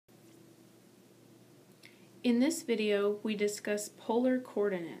In this video, we discuss polar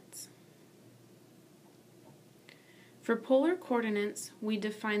coordinates. For polar coordinates, we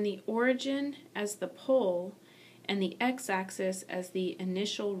define the origin as the pole and the x-axis as the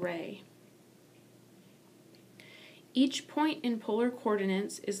initial ray. Each point in polar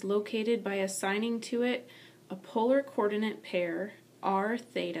coordinates is located by assigning to it a polar coordinate pair, r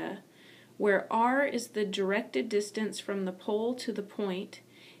theta, where r is the directed distance from the pole to the point,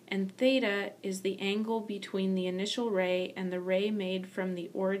 and theta is the angle between the initial ray and the ray made from the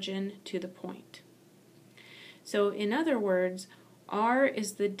origin to the point. So in other words, r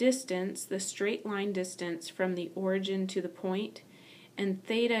is the distance, the straight line distance from the origin to the point, and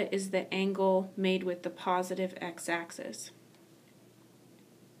theta is the angle made with the positive x-axis.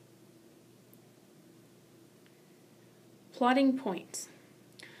 Plotting points.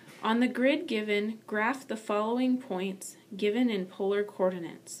 On the grid given, graph the following points given in polar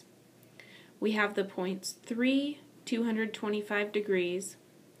coordinates. We have the points 3, 225 degrees,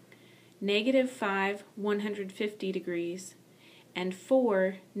 -5, 150 degrees, and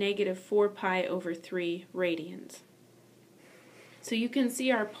 4, -4 pi over 3 radians. So you can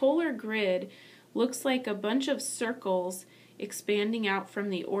see our polar grid looks like a bunch of circles expanding out from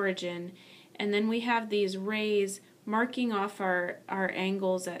the origin, and then we have these rays marking off our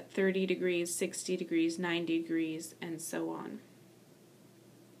angles at 30 degrees, 60 degrees, 90 degrees, and so on.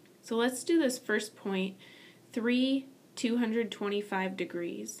 So let's do this first point, 3, 225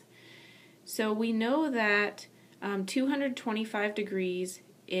 degrees. So we know that 225 degrees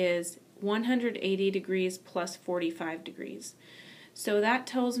is 180 degrees plus 45 degrees. So that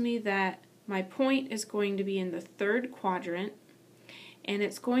tells me that my point is going to be in the third quadrant, and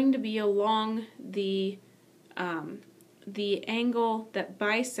it's going to be along the angle that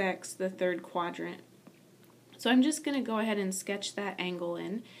bisects the third quadrant. So I'm just going to go ahead and sketch that angle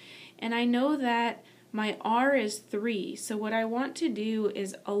in. And I know that my r is 3, so what I want to do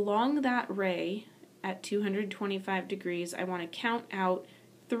is along that ray at 225 degrees, I want to count out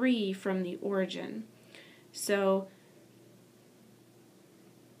 3 from the origin. So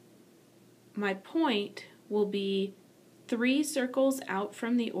my point will be 3 circles out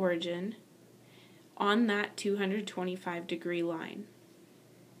from the origin on that 225 degree line.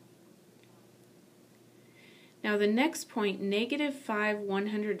 Now the next point, -5,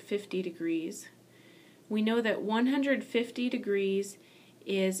 150 degrees, we know that 150 degrees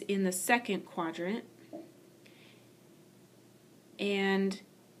is in the second quadrant, and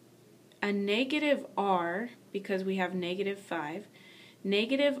a -r, because we have -5,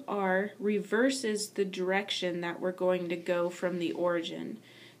 -r reverses the direction that we're going to go from the origin.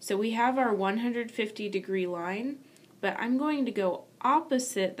 So we have our 150 degree line, but I'm going to go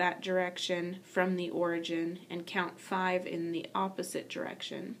opposite that direction from the origin and count 5 in the opposite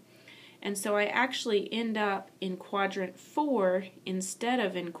direction. And so I actually end up in quadrant 4 instead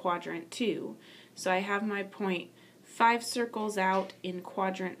of in quadrant 2. So I have my point 5 circles out in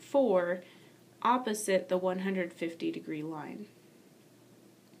quadrant 4 opposite the 150 degree line.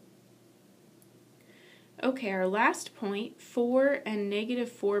 Okay, our last point, 4 and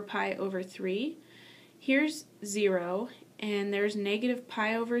 -4 pi over 3. Here's 0, and there's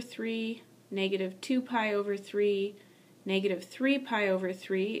 -pi over 3, -2 pi over 3, -3 pi over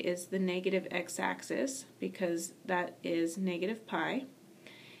 3 is the negative x-axis, because that is -pi,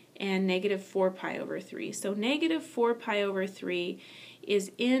 and -4 pi over 3. So -4 pi over 3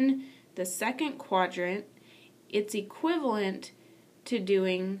 is in the second quadrant. It's equivalent to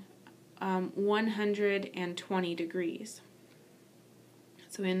doing 120 degrees.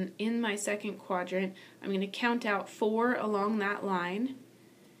 So in my second quadrant, I'm going to count out 4 along that line,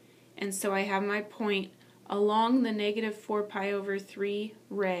 and so I have my point along the -4 pi over 3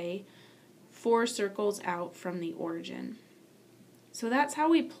 ray, 4 circles out from the origin. So that's how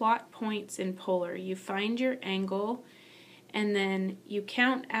we plot points in polar. You find your angle, and then you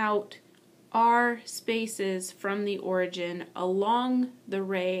count out r spaces from the origin along the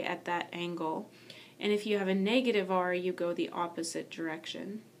ray at that angle. And if you have a -r, you go the opposite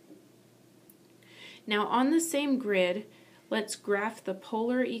direction. Now on the same grid, let's graph the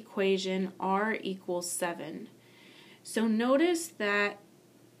polar equation r equals 7. So notice that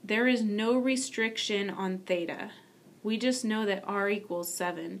there is no restriction on theta. We just know that r equals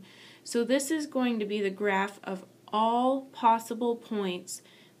 7. So this is going to be the graph of all possible points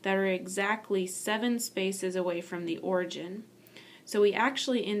that are exactly 7 spaces away from the origin. So we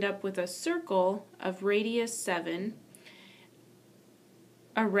actually end up with a circle of radius 7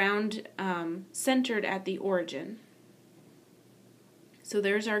 around, centered at the origin. So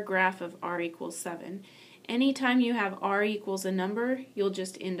there's our graph of r equals 7. Anytime you have r equals a number, you'll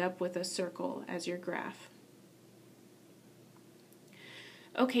just end up with a circle as your graph.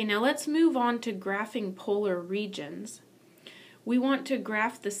 Okay, now let's move on to graphing polar regions. We want to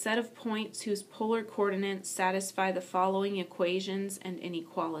graph the set of points whose polar coordinates satisfy the following equations and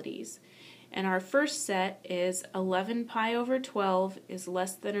inequalities. And our first set is 11 pi over 12 is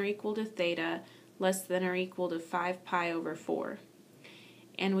less than or equal to theta, less than or equal to 5 pi over 4.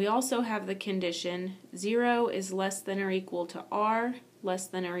 And we also have the condition 0 is less than or equal to r, less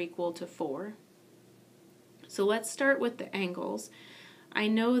than or equal to 4. So let's start with the angles. I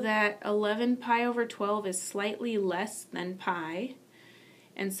know that 11 pi over 12 is slightly less than pi,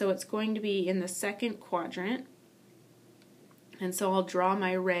 and so it's going to be in the second quadrant. And so I'll draw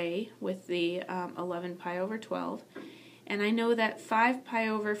my ray with the 11 pi over 12. And I know that 5 pi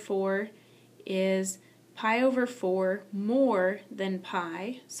over 4 is pi over 4 more than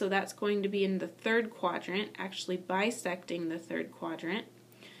pi, so that's going to be in the third quadrant, actually bisecting the third quadrant.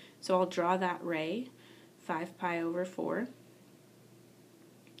 So I'll draw that ray, 5 pi over 4.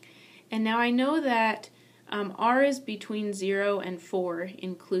 And now I know that r is between 0 and 4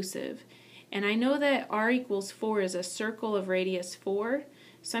 inclusive. And I know that r equals 4 is a circle of radius 4,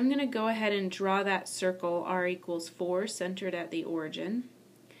 so I'm going to go ahead and draw that circle r equals 4 centered at the origin.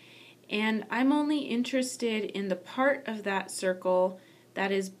 And I'm only interested in the part of that circle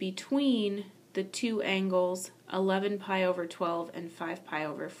that is between the two angles 11 pi over 12 and 5 pi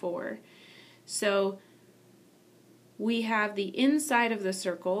over 4. So we have the inside of the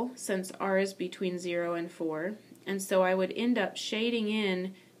circle, since r is between 0 and 4, and so I would end up shading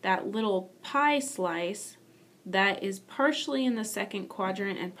in that little pi slice that is partially in the second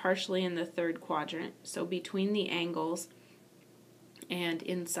quadrant and partially in the third quadrant, so between the angles and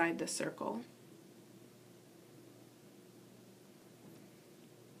inside the circle.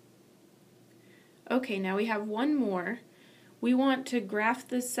 Okay, now we have one more. We want to graph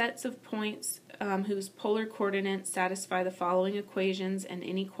the sets of points whose polar coordinates satisfy the following equations and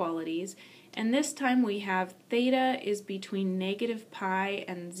inequalities. And this time we have theta is between negative pi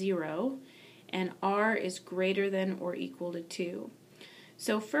and 0, and r is greater than or equal to 2.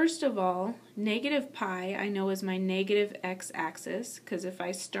 So first of all, negative pi I know is my negative x-axis, because if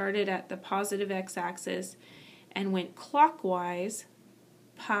I started at the positive x-axis and went clockwise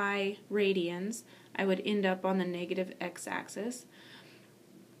pi radians, I would end up on the negative x-axis.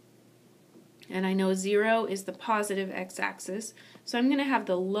 And I know 0 is the positive x-axis, so I'm going to have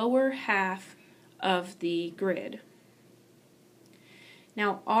the lower half of the grid.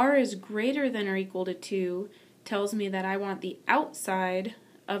 Now r is greater than or equal to 2 tells me that I want the outside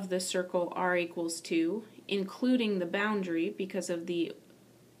of the circle r equals 2, including the boundary because of the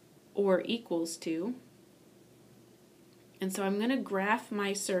or equals 2. And so I'm going to graph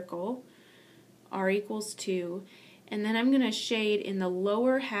my circle, r equals 2, and then I'm going to shade in the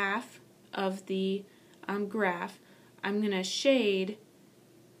lower half of the graph, I'm going to shade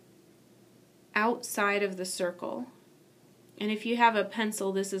outside of the circle. And if you have a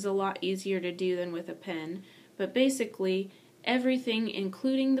pencil, this is a lot easier to do than with a pen. But basically, everything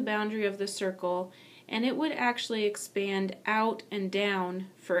including the boundary of the circle, and it would actually expand out and down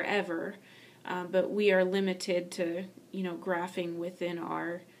forever. But we are limited to, graphing within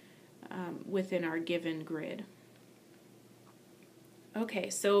our given grid. Okay,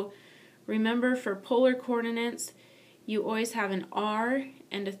 so remember, for polar coordinates, you always have an r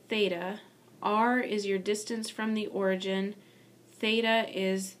and a theta. R is your distance from the origin. Theta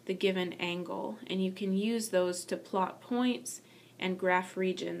is the given angle, and you can use those to plot points and graph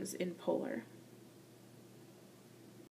regions in polar.